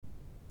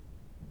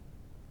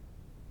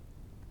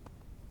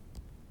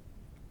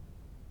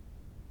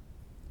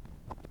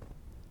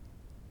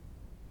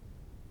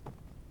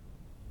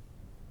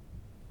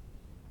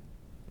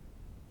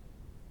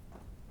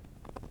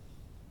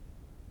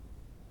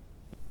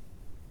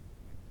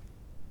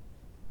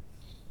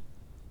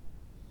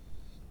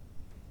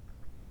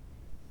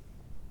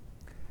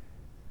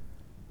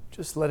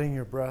Just letting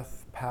your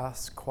breath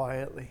pass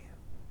quietly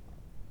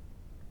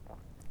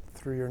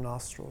through your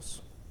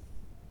nostrils.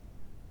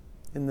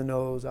 In the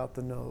nose, out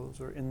the nose,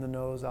 or in the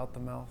nose, out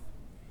the mouth.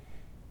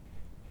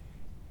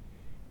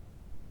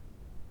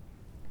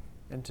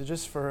 And to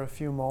just for a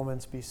few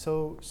moments be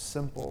so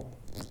simple,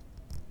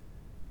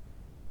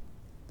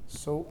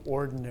 so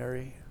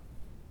ordinary,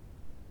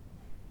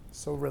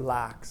 so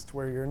relaxed,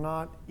 where you're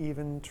not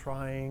even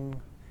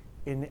trying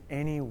in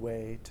any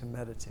way to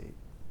meditate.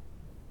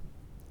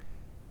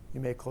 You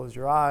may close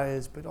your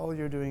eyes, but all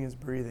you're doing is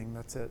breathing,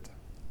 that's it.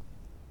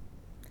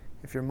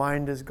 If your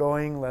mind is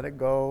going, let it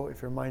go.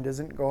 If your mind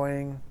isn't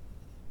going,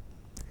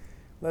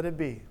 let it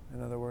be.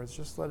 In other words,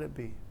 just let it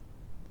be.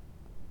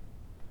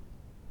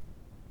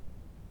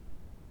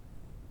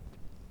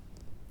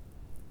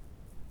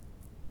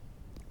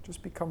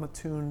 Just become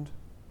attuned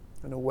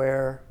and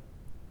aware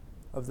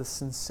of the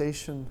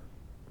sensation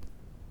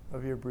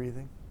of your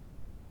breathing.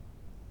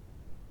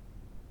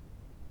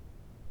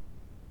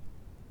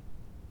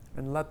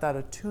 And let that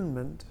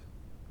attunement,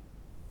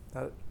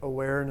 that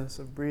awareness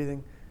of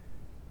breathing,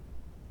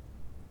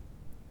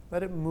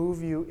 let it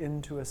move you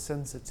into a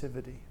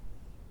sensitivity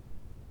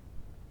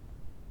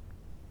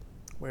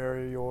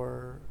where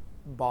your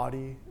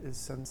body is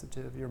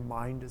sensitive, your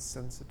mind is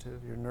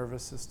sensitive, your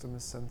nervous system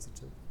is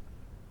sensitive.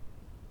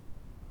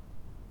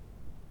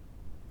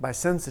 By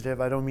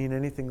sensitive, I don't mean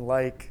anything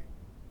like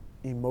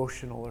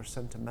emotional or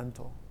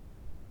sentimental.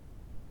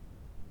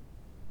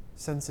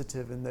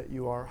 Sensitive in that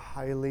you are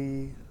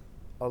highly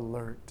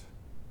alert.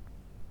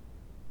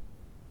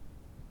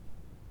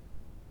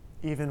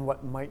 Even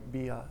what might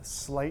be a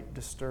slight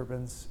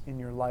disturbance in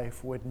your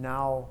life would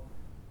now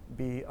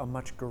be a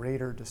much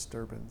greater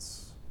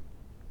disturbance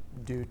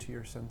due to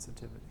your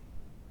sensitivity.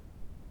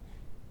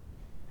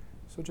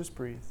 So just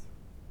breathe.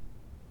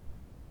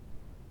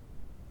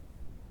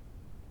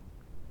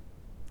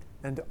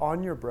 And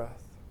on your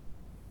breath,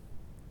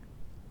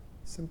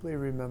 simply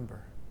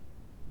remember.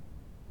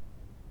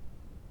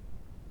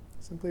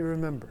 Simply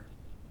remember.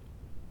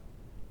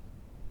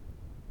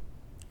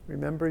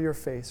 Remember your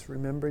face.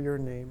 Remember your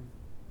name.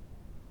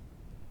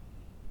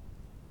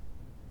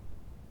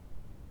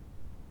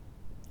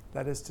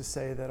 That is to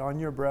say that on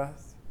your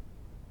breath,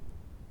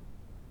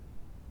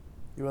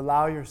 you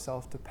allow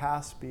yourself to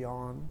pass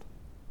beyond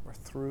or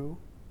through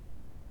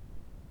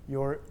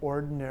your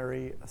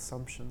ordinary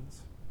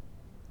assumptions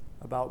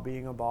about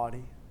being a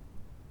body,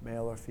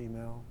 male or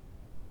female,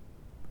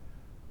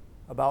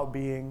 about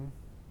being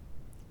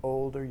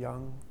old or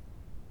young,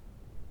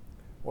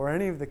 or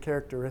any of the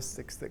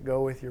characteristics that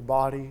go with your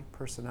body,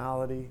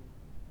 personality,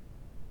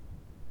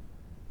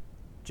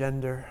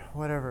 gender,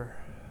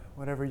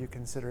 whatever you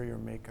consider your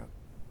makeup.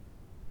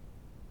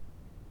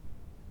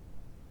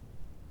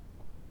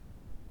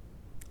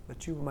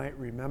 That you might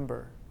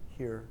remember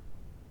here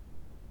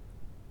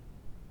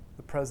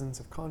the presence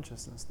of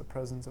consciousness, the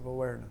presence of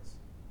awareness,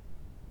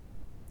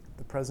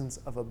 the presence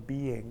of a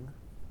being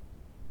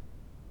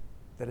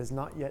that is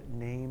not yet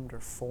named or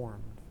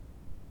formed.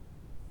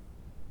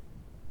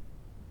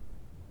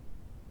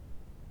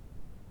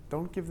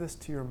 Don't give this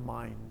to your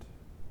mind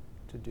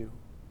to do.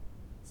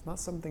 It's not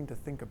something to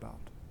think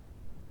about,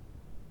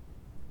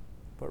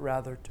 but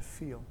rather to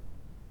feel.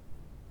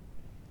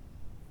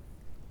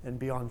 And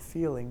beyond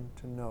feeling,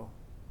 to know.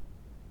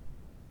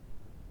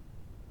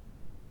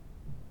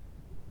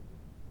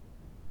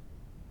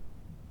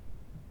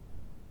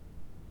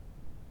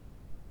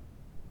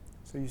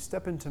 So you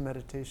step into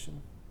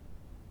meditation.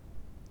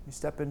 You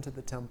step into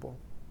the temple.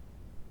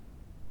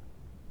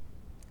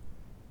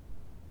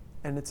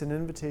 And it's an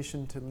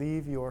invitation to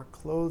leave your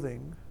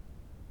clothing,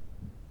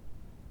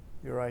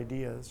 your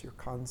ideas, your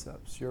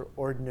concepts, your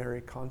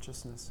ordinary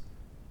consciousness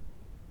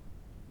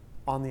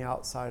on the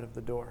outside of the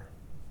door.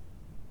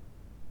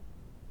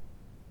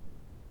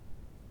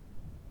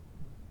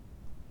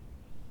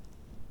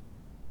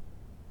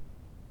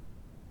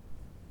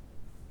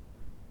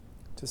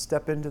 To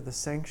step into the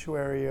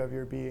sanctuary of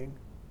your being,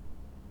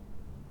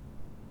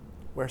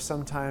 where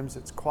sometimes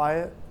it's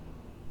quiet,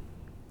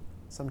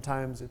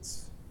 sometimes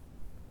it's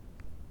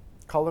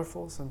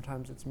colorful,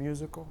 sometimes it's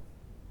musical.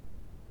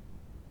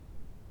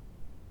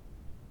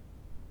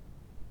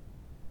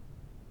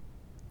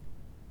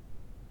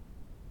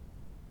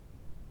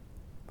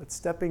 But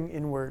stepping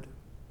inward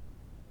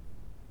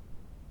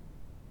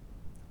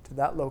to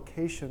that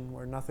location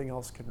where nothing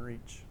else can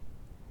reach.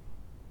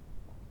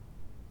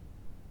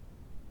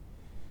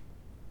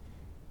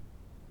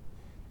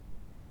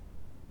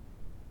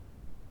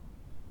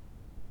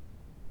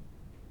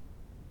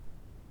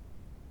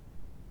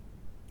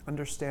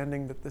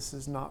 Understanding that this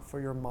is not for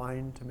your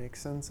mind to make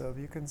sense of.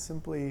 You can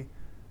simply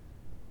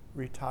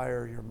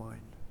retire your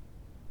mind.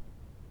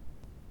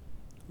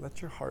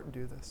 Let your heart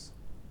do this.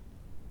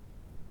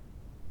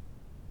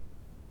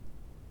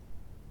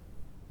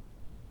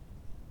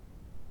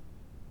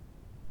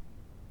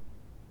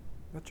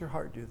 Let your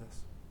heart do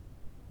this.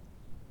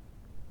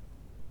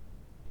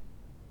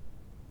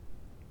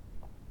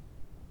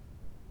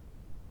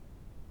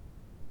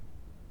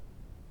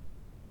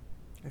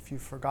 If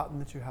you've forgotten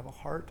that you have a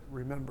heart,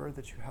 remember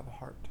that you have a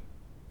heart.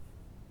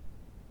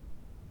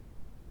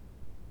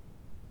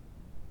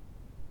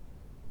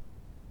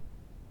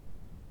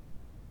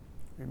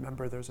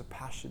 Remember there's a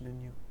passion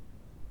in you,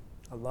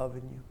 a love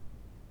in you,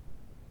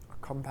 a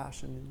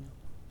compassion in you,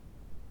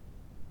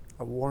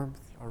 a warmth,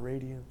 a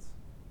radiance,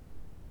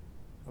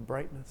 a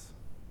brightness.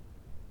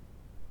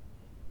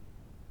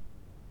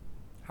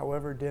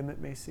 However dim it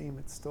may seem,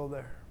 it's still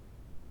there.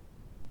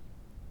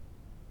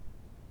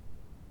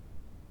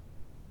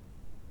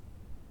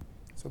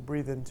 So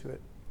breathe into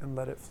it and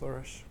let it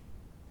flourish.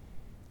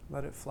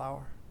 Let it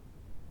flower.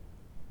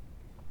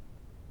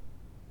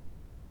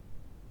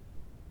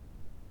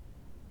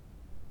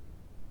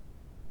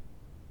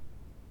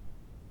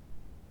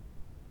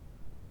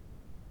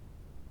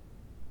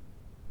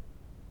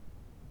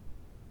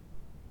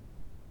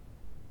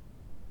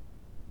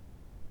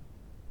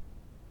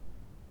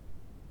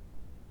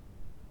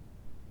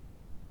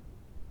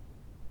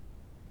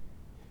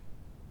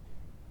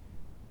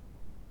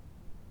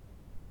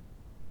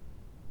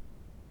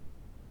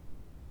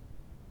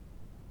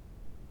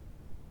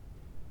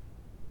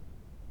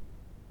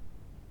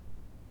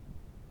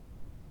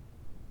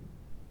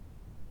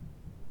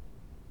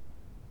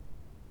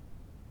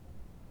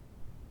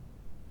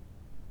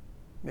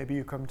 Maybe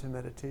you come to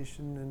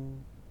meditation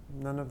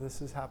and none of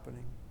this is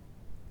happening.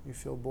 You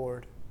feel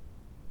bored.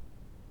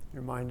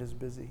 Your mind is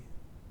busy.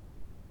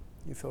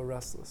 You feel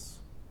restless.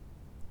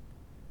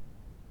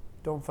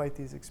 Don't fight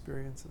these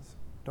experiences.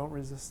 Don't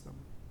resist them.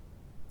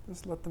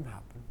 Just let them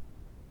happen.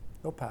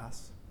 They'll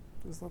pass.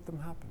 Just let them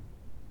happen.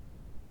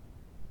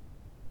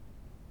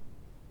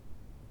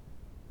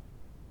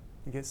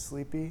 You get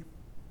sleepy.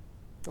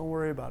 Don't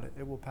worry about it.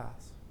 It will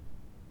pass.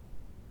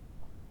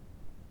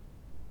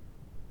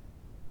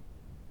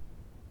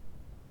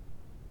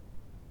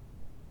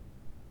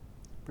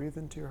 Breathe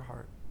into your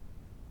heart.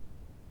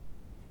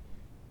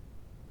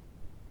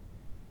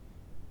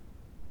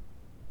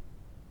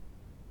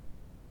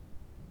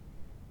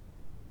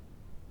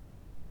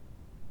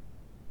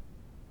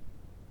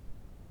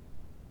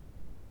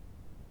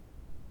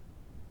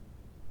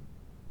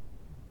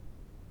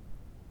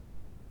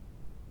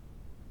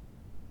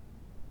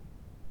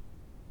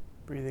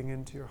 Breathing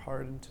into your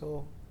heart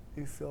until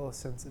you feel a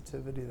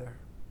sensitivity there,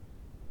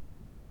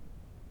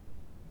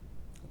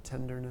 a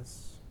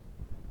tenderness,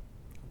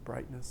 a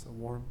brightness, a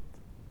warmth,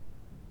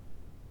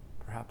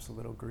 perhaps a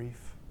little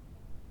grief,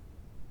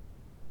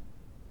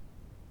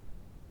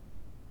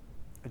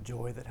 a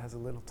joy that has a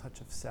little touch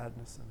of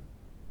sadness in it.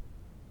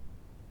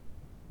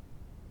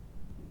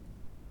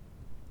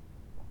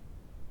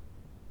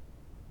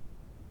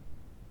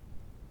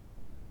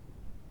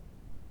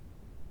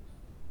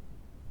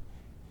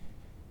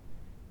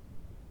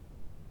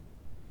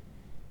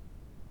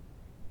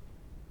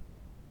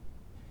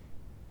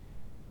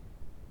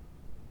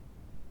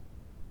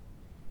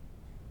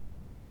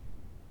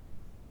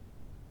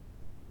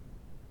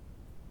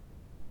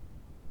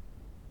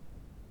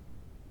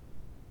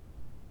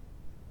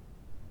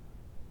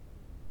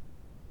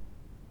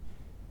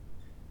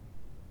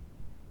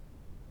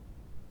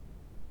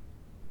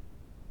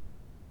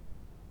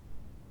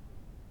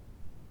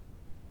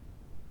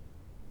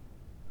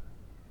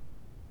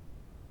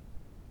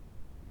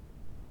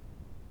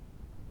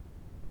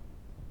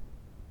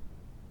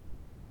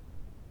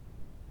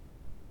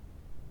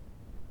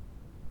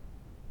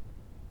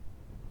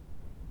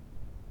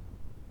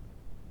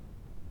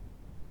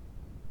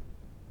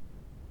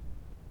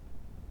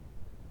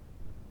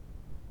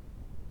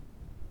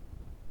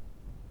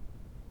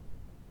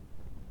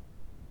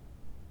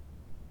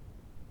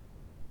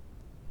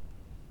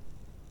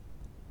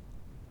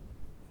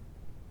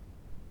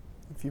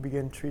 If you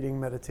begin treating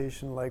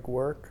meditation like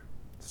work,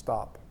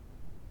 stop.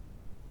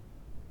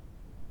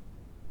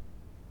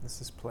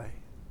 This is play.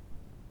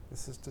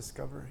 This is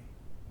discovery.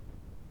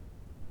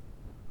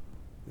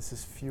 This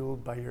is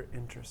fueled by your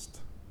interest.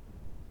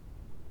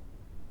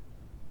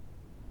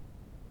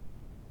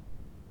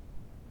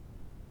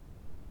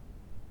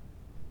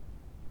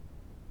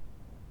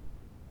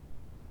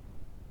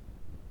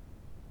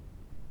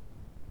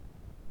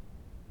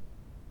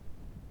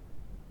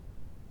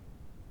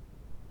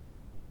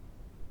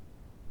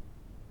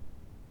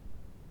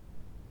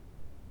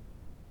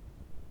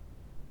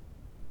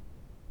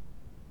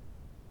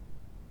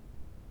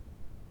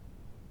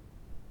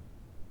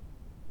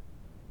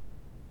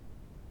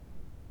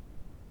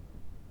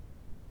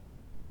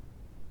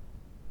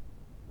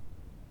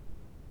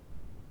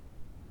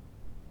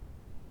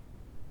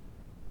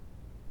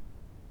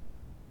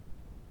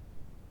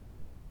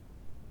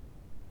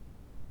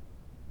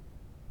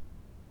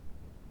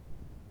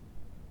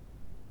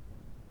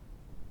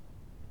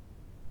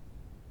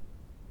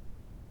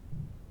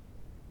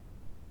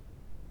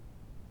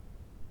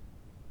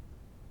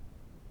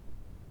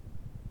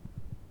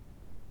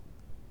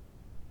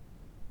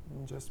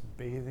 And just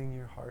bathing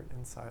your heart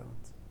in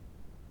silence.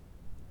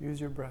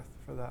 Use your breath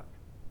for that.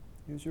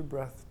 Use your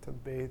breath to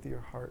bathe your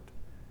heart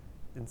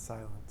in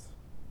silence.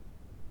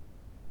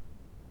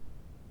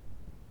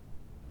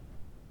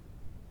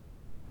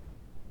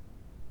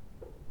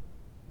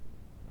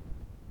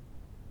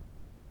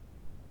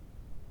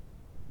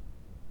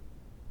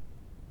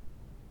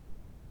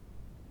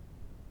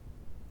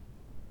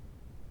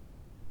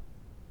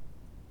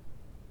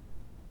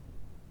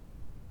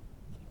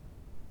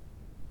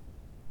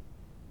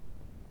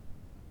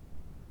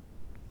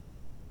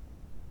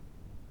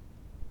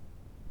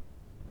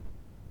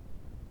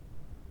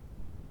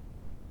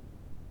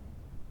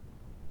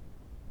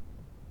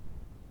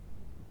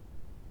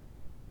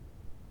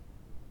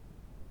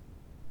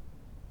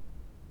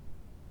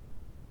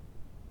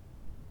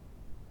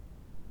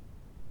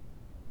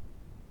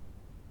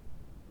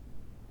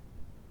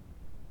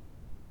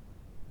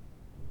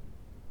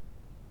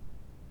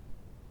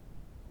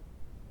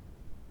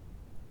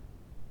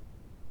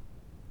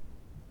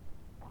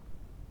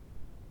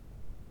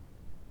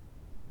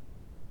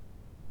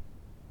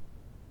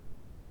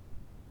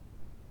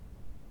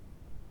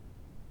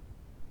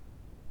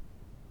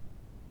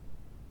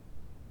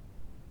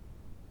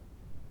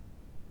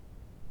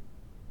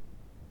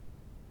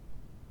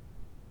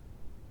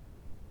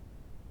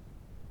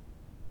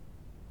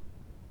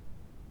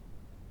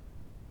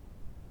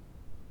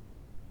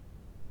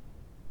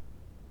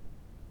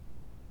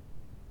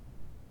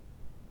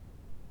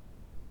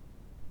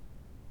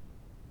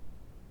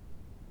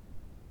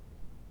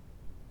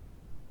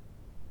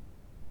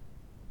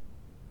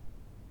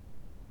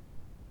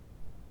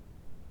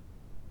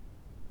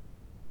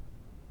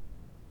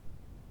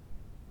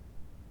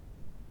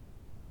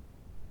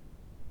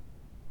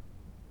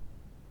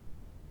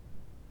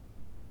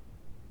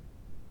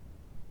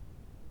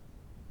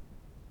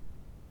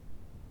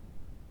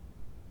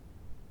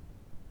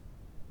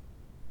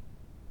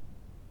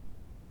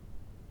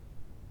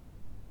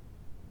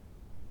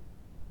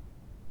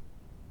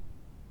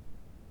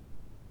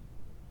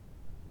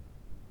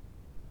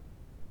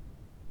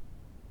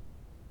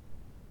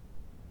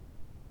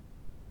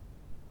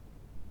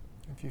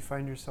 If you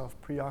find yourself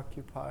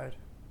preoccupied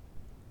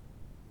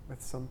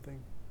with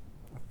something,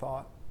 a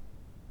thought,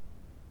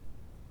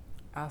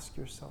 ask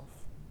yourself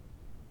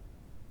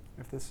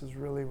if this is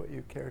really what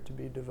you care to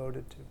be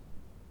devoted to.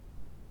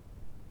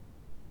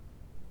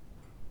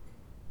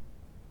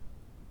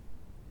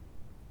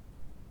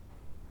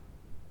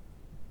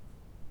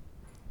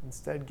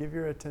 Instead, give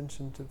your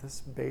attention to this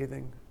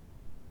bathing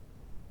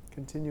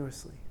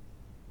continuously.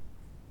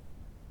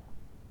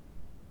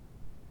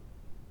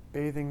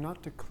 Bathing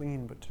not to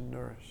clean, but to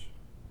nourish.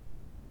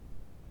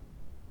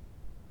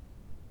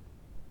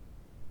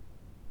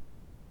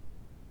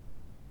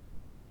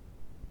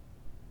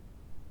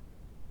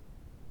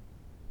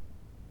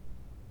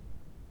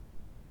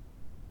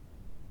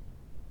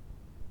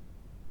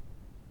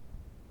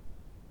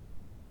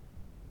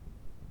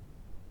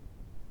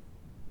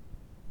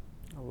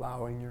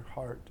 Allowing your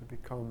heart to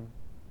become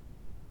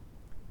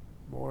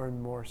more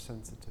and more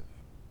sensitive.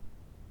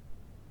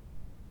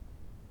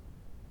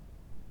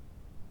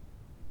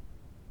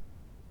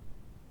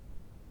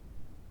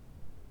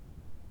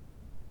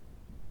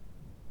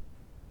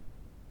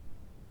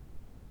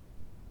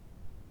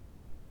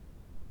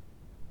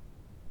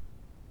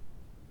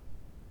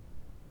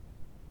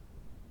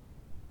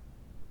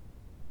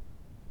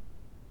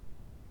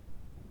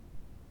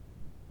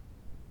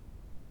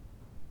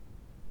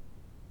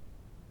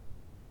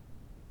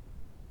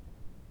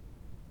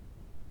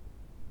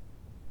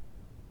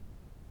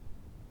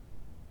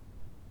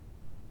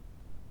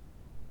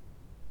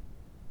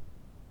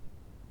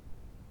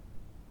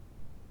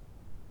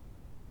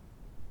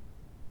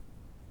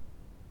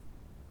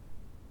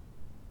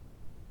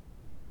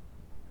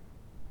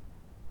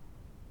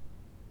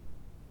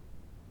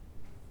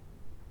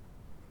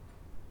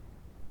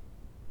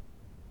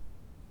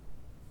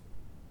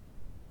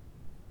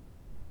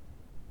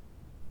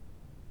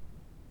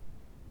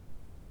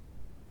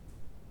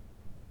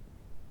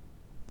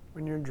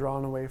 When you're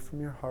drawn away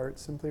from your heart,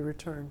 simply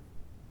return.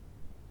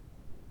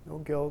 No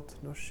guilt,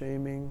 no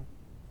shaming,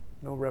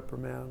 no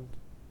reprimand.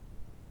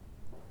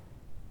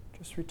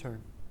 Just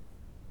return.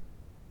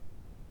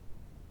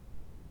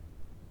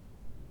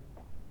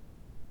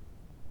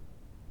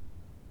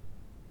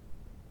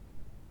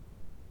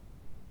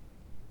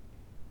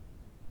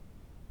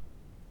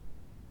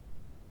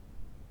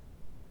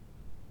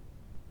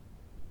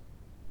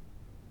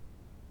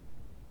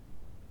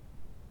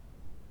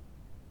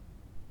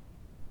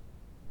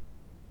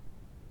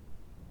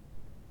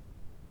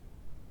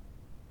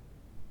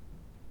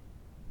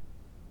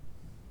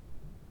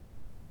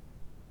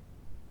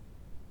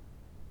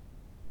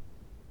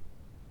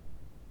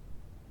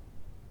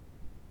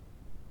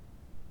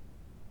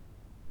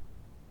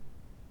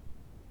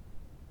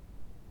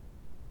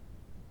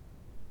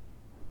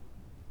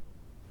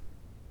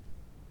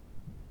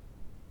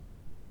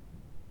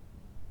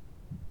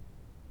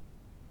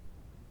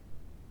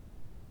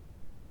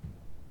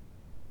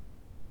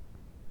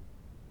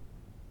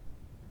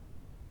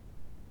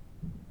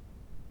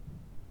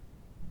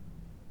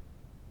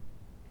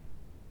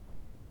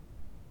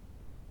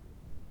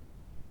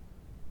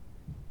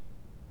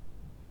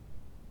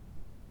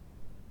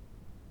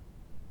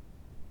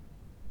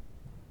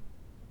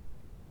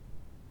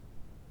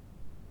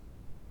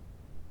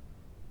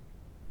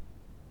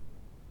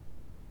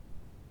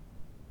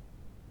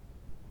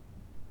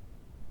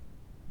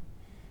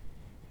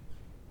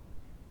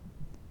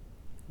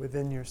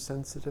 Within your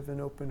sensitive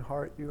and open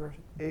heart, you are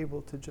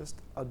able to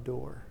just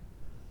adore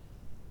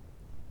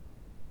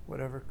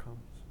whatever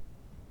comes,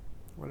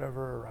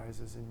 whatever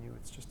arises in you.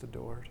 It's just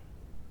adored.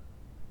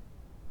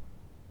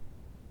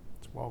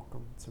 It's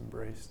welcome, it's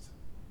embraced.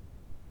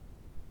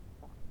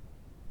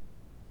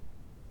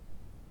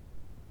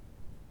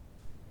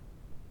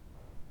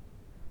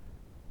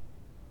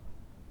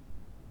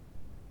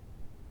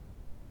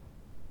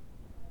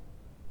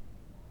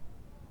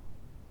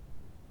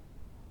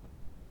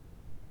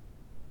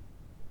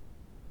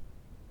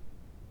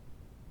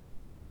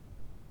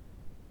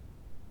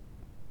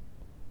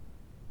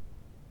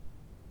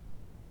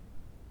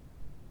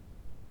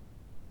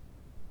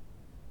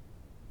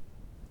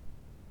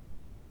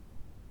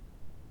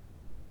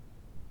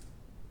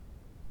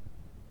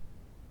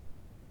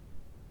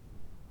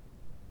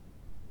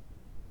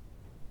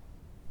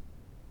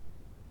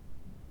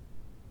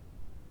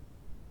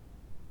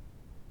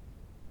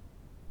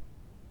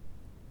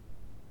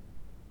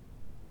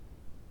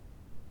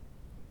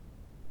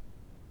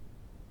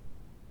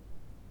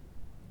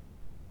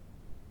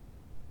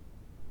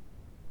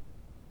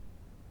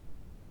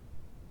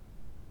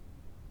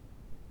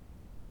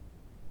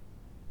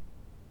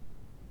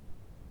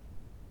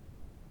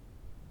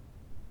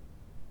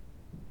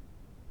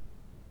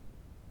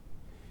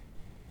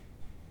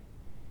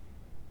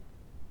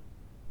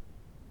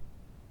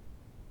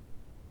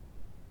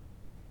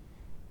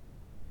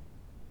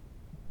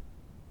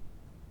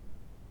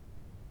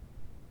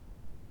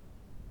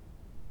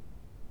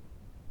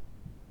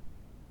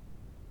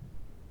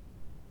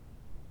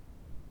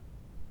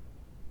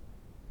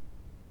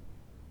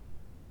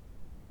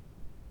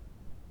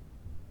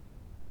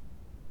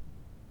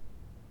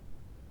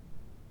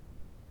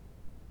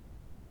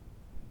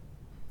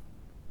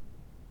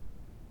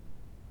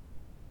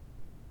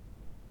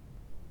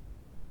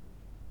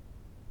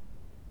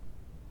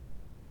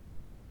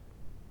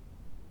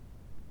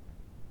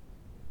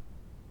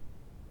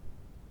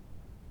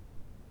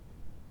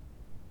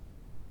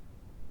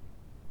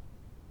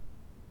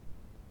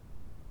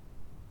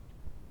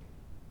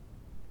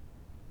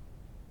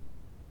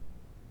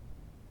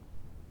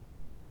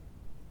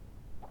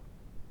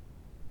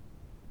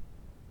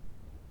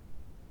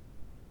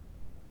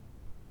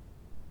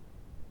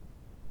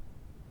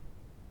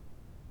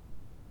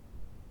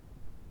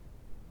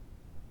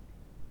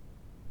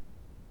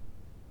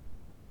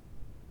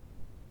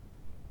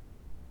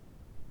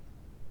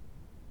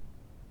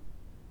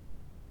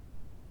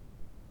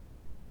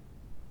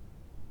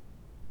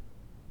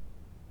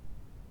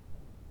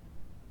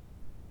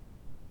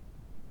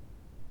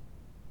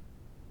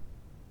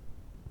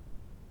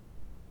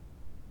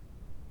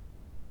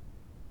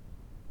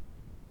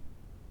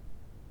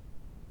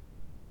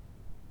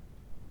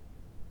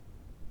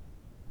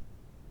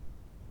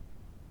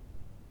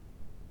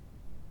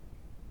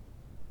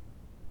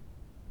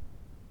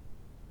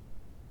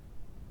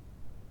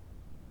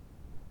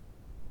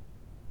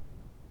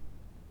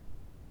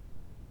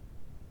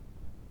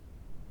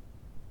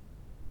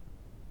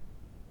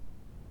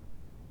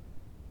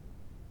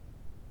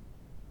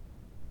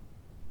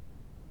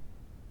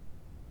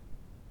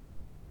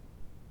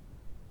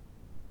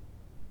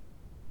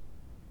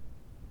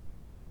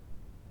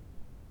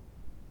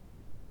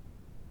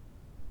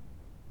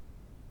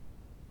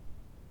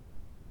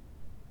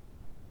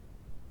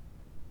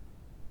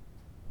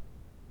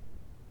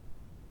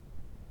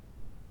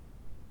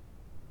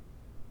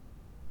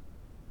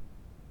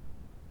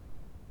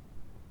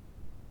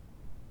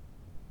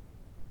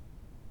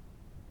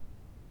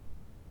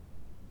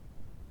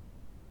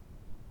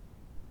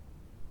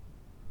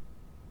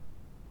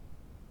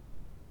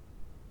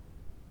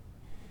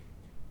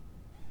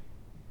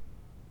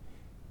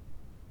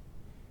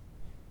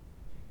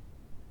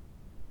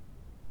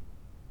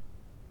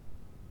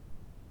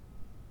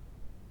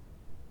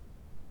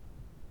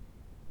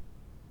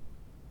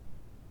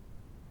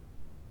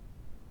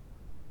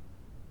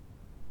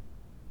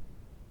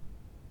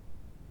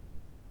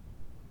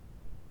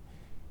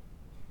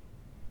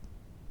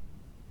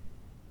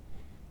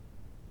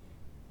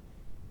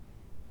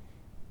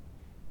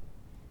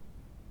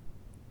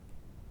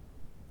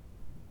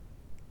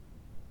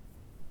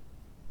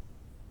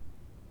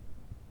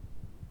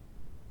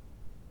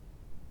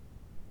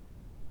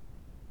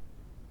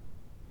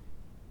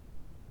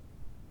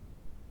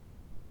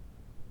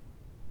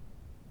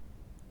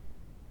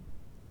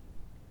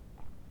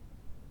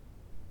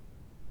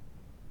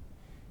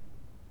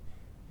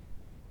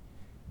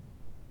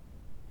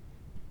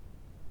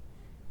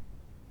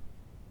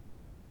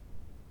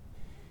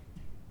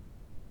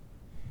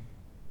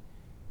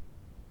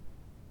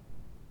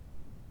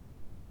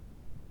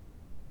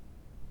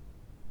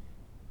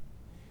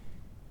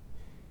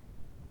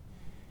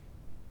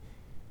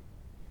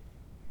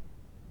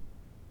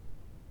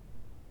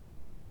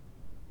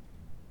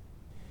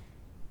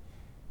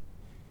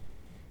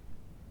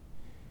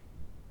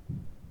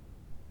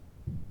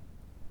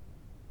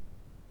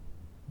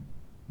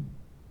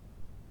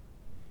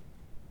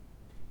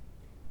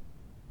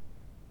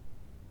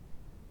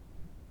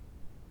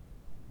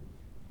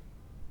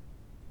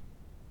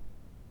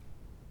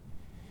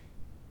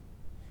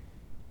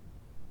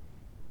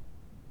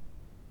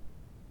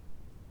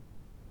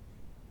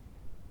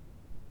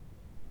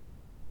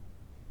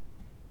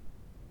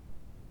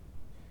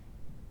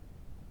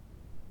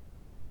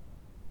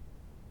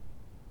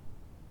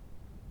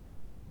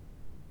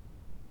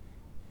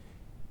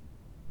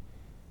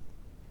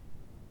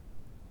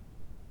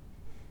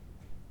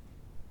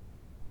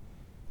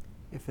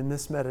 If in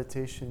this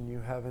meditation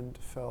you haven't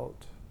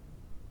felt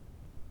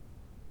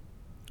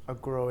a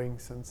growing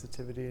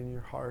sensitivity in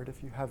your heart,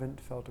 if you haven't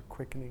felt a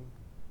quickening,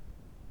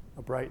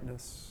 a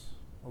brightness,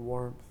 a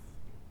warmth,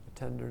 a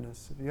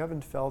tenderness, if you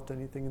haven't felt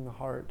anything in the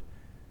heart,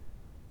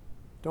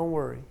 don't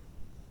worry.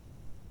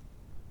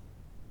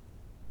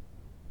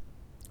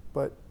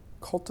 But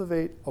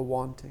cultivate a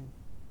wanting,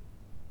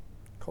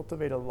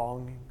 cultivate a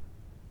longing,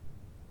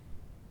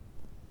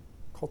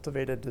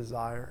 cultivate a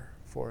desire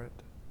for it.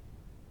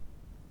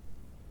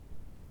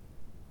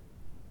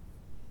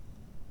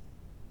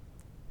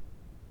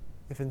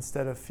 If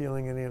instead of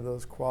feeling any of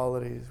those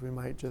qualities, we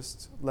might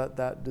just let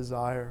that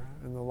desire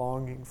and the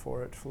longing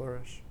for it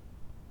flourish,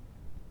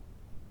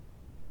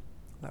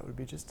 that would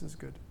be just as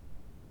good.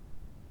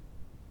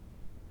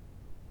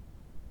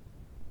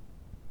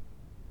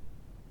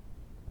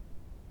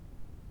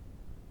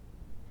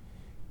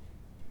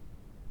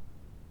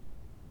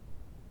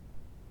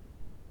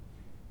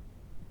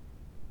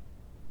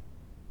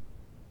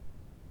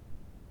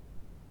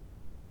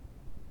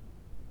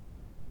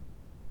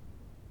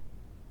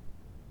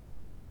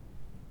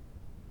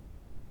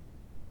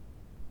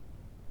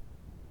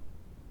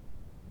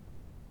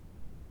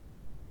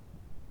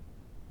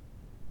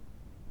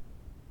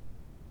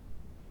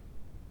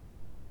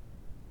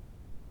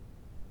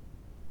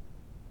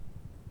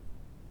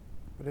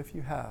 But if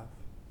you have,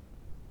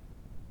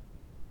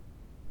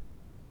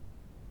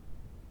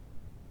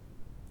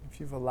 if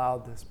you've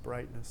allowed this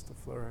brightness to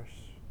flourish,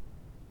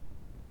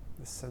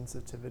 this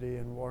sensitivity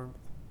and warmth,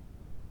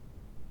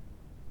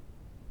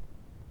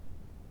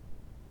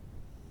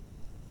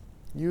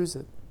 use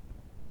it.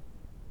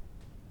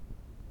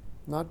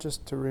 Not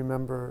just to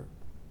remember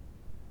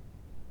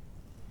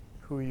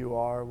who you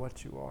are,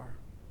 what you are,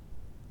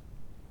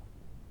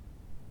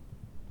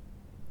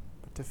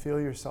 but to feel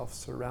yourself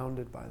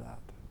surrounded by that.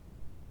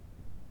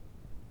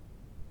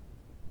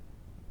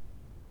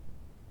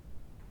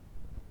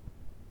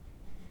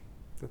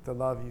 That the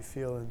love you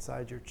feel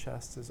inside your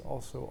chest is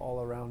also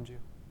all around you.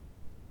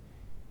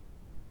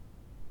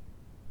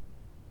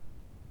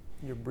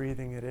 You're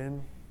breathing it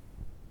in.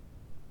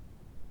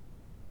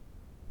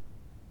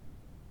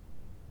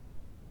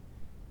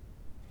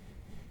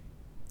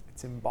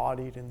 It's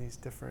embodied in these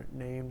different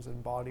names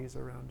and bodies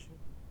around you.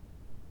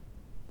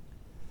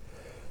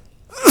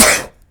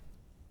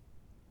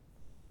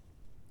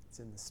 It's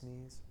in the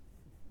sneeze.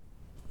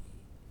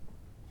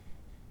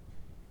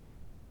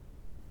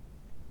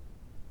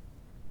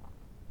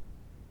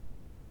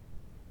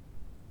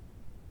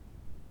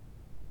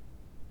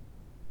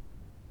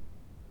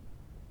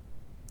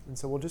 And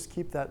so we'll just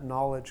keep that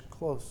knowledge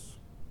close.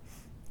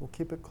 We'll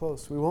keep it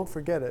close. We won't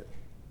forget it.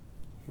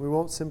 We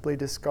won't simply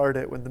discard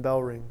it when the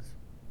bell rings.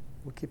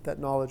 We'll keep that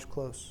knowledge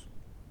close.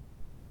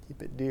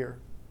 Keep it dear.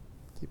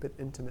 Keep it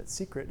intimate,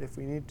 secret if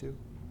we need to.